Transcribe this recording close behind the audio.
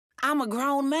I'm a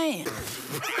grown man.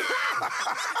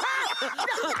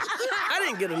 I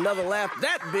didn't get another laugh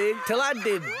that big till I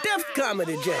did Def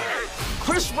Comedy Jam.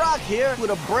 Chris Rock here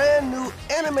with a brand new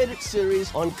animated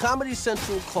series on Comedy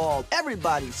Central called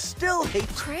Everybody Still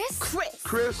Hates Chris?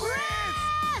 Chris.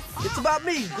 It's about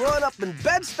me growing up in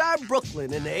Bed-Stuy,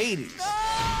 Brooklyn in the 80s.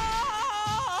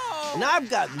 And I've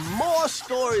got more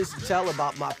stories to tell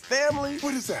about my family.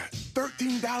 What is that?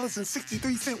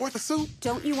 $13.63 worth of soup?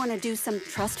 Don't you want to do some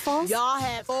trust falls? Y'all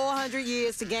had 400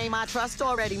 years to gain my trust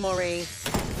already, Maureen.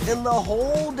 In the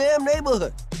whole damn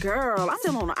neighborhood. Girl, I'm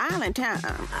still on the island time.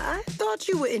 I thought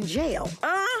you were in jail.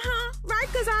 Uh-huh. Right,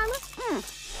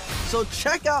 Gonzalez? So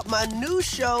check out my new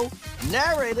show,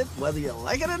 narrated, whether you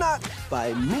like it or not,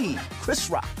 by me, Chris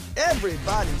Rock.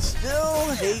 Everybody Still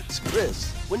Hates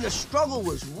Chris, when the struggle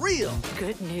was real.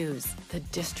 Good news. The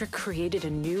district created a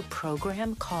new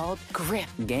program called GRIP.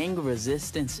 Gang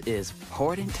resistance is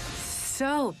important.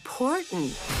 So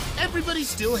important. Everybody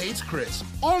Still Hates Chris.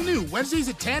 All new Wednesdays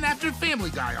at 10 after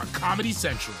Family Guy on Comedy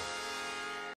Central.